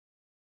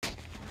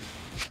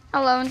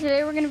Hello, and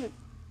today we're gonna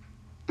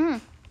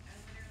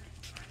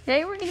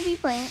be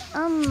playing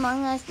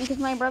Among Us because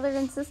my brother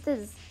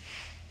insisted.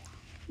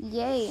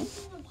 Yay!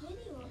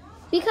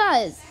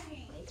 Because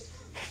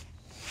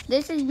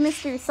this is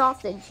Mr.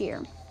 Sausage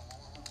here.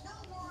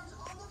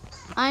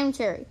 I'm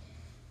Cherry.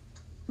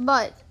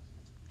 But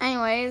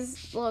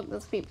anyways, look,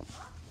 those people.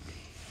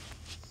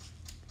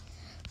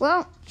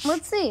 Well,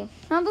 let's see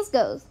how this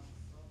goes.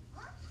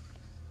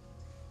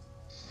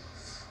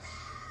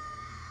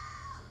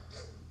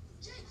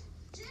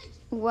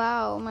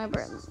 Wow, my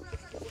brother.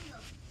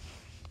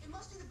 It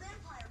must be the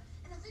vampire,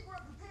 and I think we're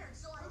unprepared,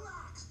 so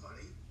relax,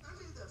 buddy. I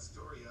made that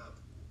story up.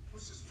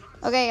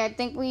 Okay, I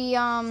think we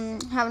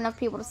have enough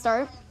people to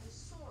start.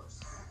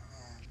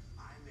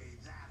 I made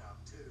that up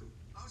too.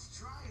 I was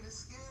trying to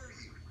scare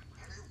you,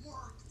 and it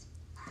worked.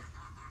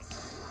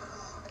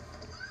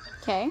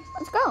 Okay,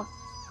 let's go.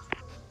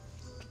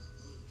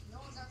 No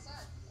one's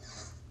outside.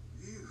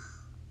 Phew.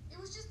 It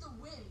was just the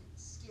wind,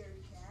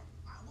 scaredy cat.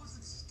 I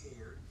wasn't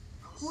scared.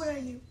 What are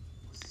you?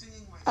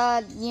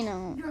 You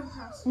know. You're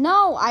imposter.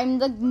 No, I'm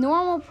the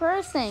normal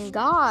person.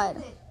 God.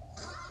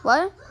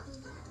 What?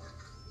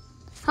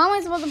 How am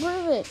I supposed to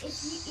prove it?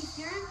 If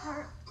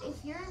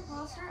you're an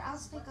imposter, I'll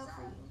stick up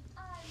for you.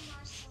 I'm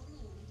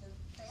Marceline, the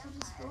So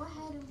just go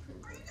ahead and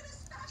prove Are you it. gonna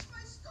smash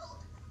my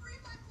skull and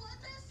read my blood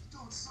list?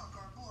 Don't suck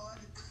our blood.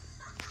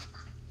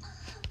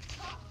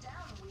 Calm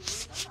down,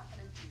 weird. I'm not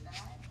gonna do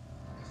that.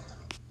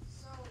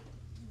 So,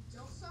 you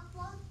don't suck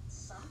blood?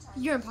 Sometimes.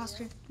 You're an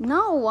imposter.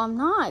 No, I'm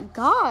not.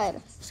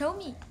 God. Show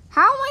me.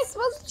 How am I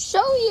supposed to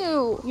show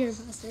you? You're an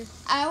imposter.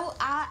 I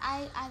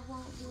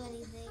won't do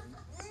anything.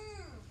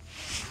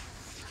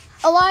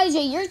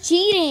 Elijah, you're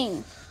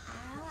cheating.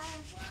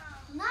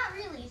 Not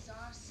really.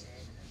 Exhausted.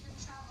 I've been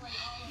traveling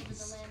all over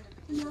the land of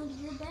the No, to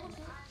your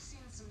benefit. I've seen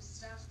some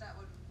stuff that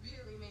would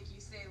really make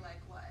you say, like,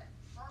 what?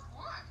 Like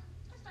what?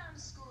 I found a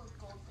school of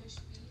goldfish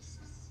beasts.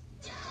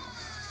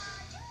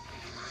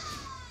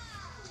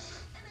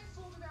 And I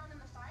fooled around in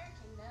the Fire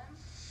Kingdom.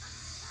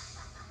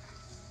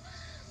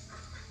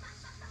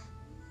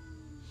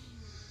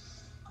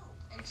 Oh,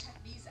 and check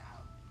these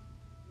out.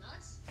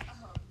 Nuts?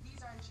 Oh,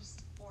 these aren't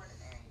just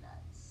ordinary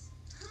nuts.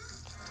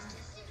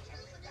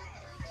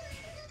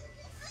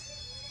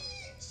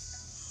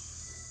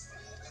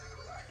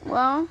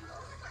 Well,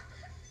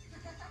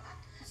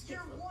 You're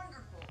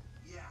wonderful.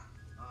 Yeah.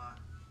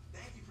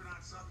 Thank you for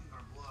not sucking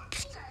our blood. You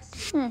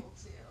guys Hmm. seem cool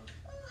too.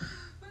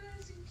 But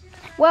as you can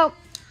well,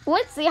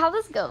 let's see how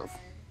this goes.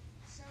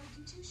 So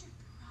you two should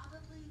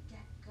probably get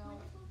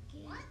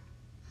going. What?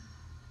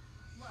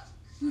 Look,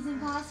 He's an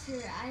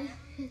imposter.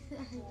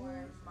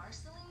 for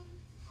Marceline.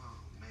 Oh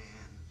man.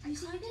 You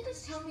see, you can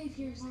just tell me if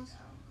you're an imposter.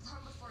 Long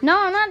before No,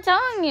 I'm not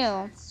telling you.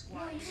 No, you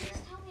can just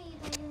tell me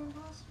that you're an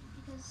imposter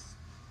because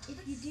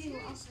if you do,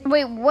 I'll stick.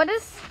 Wait, what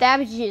does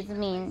savages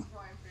mean?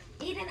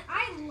 Aiden,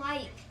 I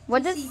like What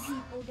to does see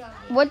people die.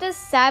 what does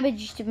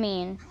savage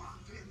mean?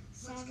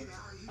 Savage.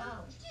 Oh,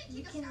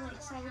 you can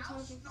like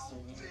sabotage a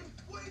scenario.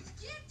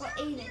 But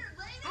Aiden,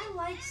 I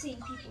like seeing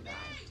people die,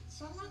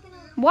 so I'm not gonna.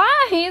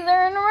 Why?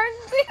 They're an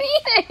emergency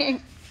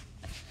meeting.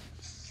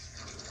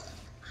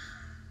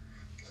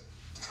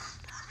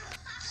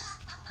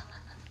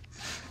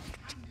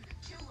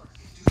 Killer.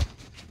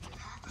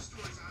 Half the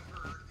stories I've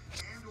heard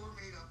and or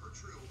made up are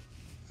true.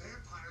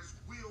 Vampires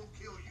will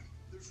kill you.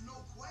 There's no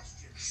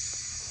question.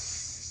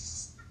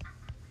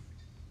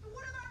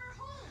 What about her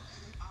home?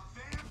 A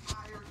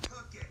vampire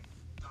took it.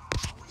 Oh,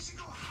 we should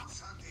go house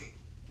hunting.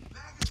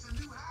 That is a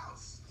new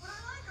house. But I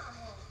like our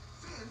home.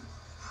 Finn,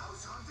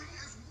 house hunting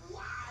is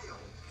wild.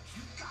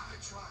 You gotta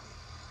try it.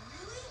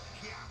 Really?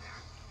 Yeah,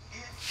 man.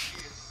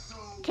 It is so.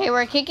 Okay,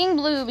 we're kicking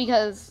blue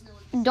because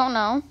don't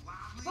know.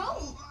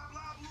 Vote.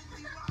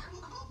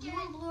 You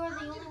and Blue are the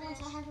only ones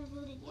that haven't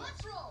voted yet.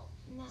 Let's roll.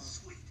 No.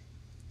 Sweet.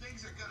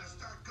 Things are gonna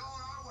start going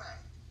our way.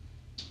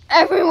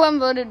 Everyone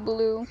voted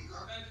blue. What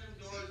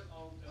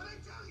I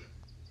tell you?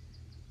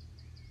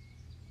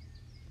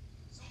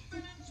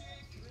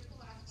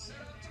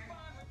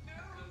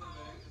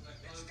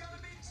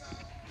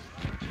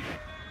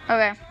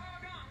 Okay.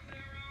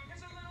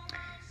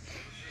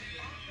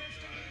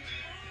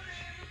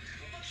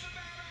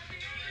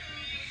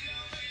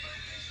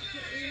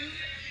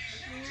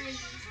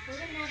 Go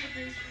to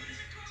navigation.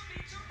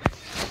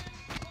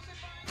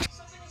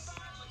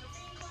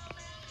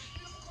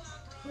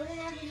 Go to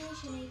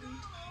navigation, Aiden.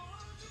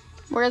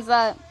 Where's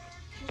that?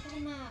 Look at the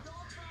map.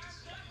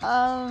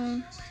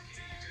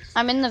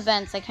 I'm in the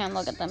vents. I can't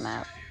look at the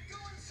map. You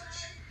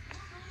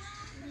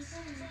can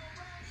stand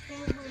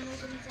where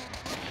nobody's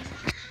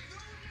at.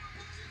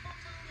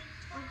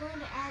 I'm going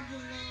to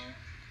admin now.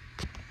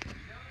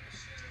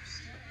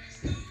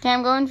 Okay,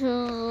 I'm going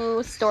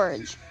to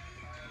storage.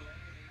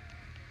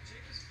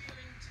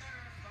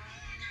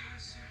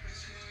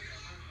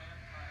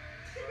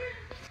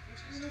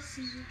 I'm gonna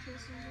see you kill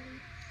somebody.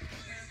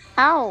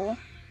 Ow.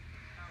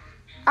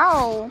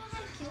 Ow.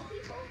 Kill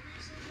people?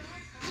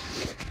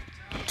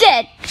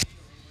 Dead.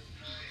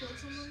 Kill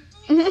someone?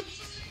 In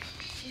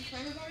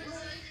front of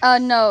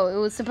anybody? No, it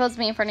was supposed to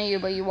be in front of you,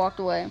 but you walked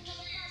away.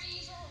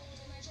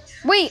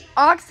 Wait,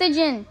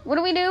 oxygen. What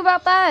do we do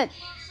about that?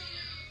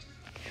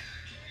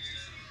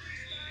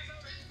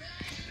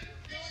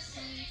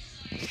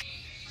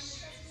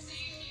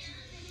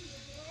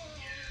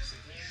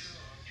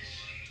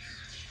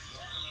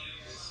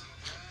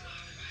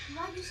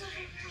 Why you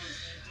self-reported?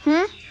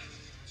 Hmm?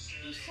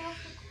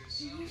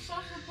 You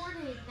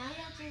self-reported. Now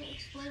you have to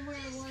explain where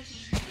it was.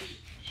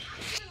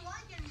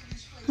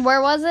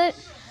 Where was it?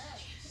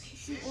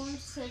 See, orange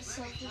says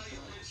self-reported.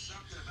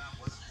 Something about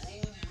what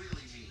home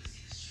really means.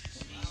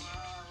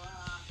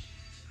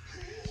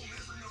 Home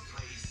isn't a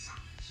place.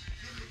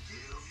 Let me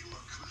give you a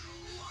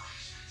clue.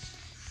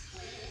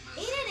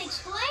 Aiden,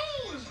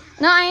 explain!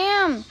 No, I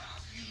am.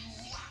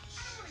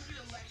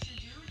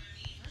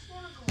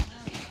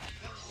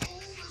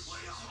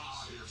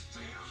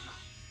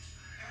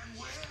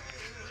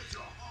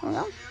 Hold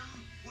on.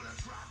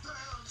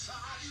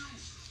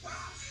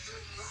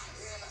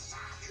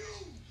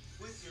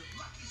 With your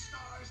lucky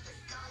stars that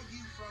guide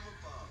you from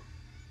above.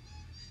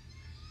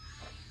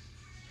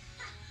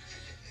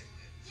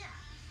 Yeah,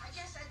 I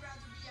guess I'd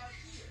rather be out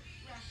here,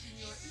 wrapped in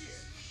your ear,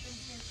 than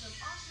be in some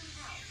awesome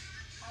house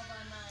all by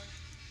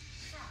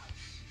myself.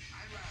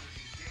 I'd rather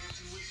be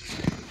dancing with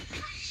some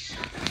babies.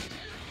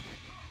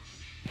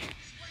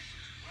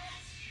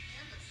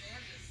 And the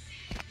bandits.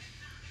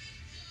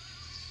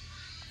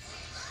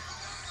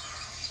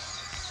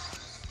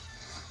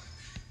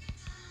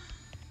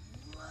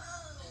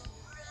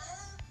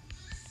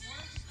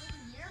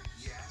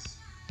 Yes.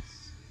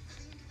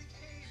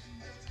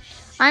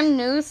 I'm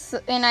new,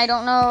 and I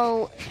don't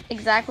know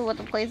exactly what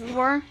the places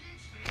were.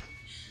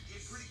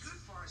 Did pretty good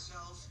for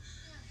ourselves.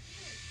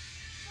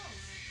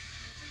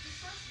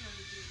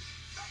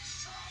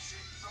 Let's trash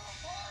it for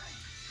a party.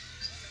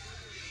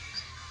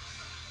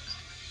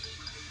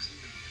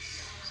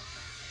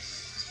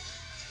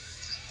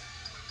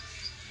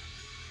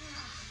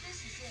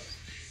 This is it.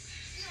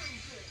 Feeling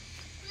good.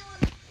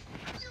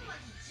 I feel like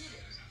we did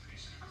it.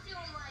 I'm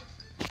feeling like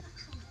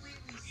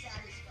completely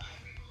satisfied.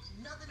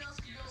 Nothing else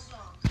can go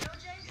wrong. You know,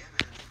 Jay? Yeah,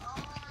 man.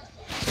 Oh,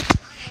 yeah.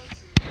 I know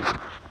too.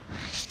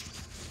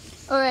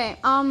 Okay,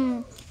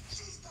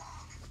 She's back.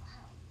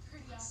 Wow.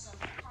 Pretty awesome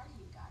party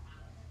you got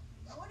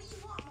here. What do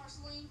you want,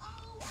 Marceline?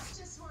 Oh, I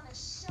just want to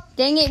show you.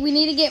 dang it, we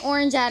need to get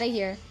Orange out of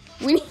here.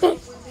 We need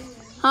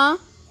Huh?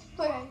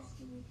 Okay.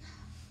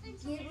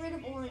 Get rid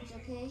of orange,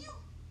 okay?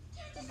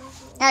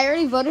 I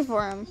already voted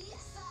for him.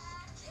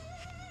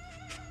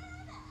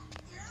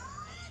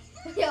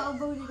 Yeah, I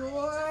voted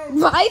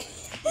orange. What?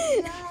 Nice.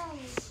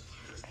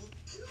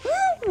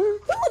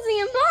 Who's the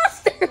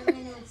imposter? I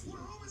know it's you. We're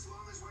home as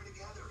long as we're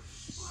together.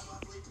 Blah, blah,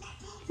 blah, blah,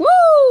 blah. Woo!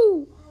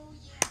 Oh,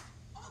 yeah.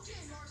 Okay,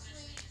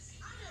 Marceline.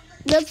 I'm gonna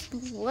let Let's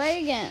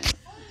play again.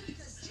 only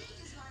because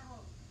Jake is my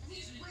home. And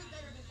he's way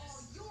better than all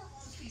your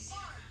homes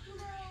combined.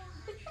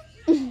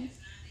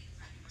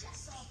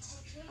 Guess I'll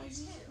take him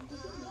too.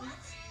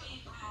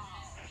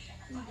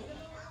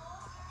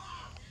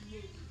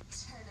 Maybe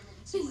turn him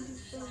into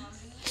a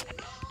zombie.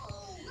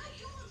 No! Let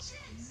go of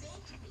Jake!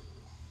 Make me.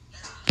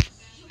 You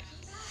keep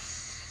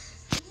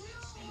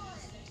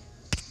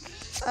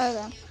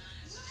Okay.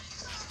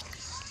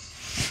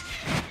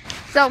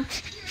 So,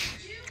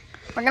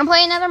 we're gonna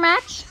play another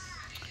match.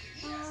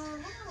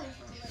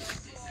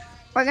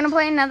 We're gonna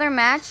play another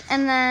match,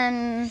 and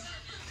then,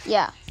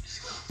 yeah.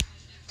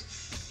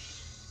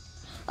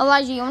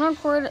 Elijah, you wanna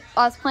record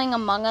us playing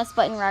Among Us,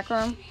 but in Rec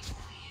Room?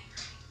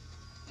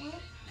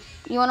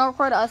 You wanna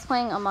record us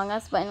playing Among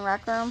Us, but in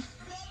Rec Room?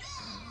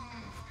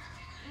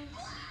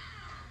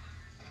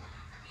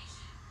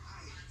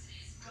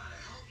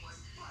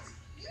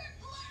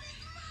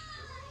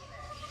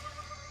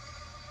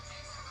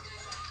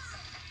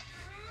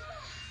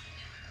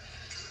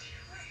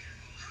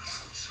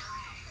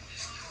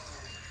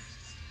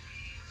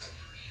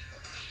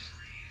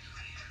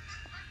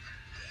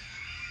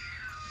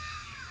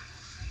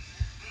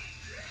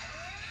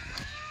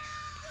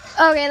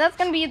 Okay, that's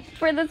gonna be it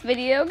for this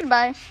video.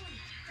 Goodbye.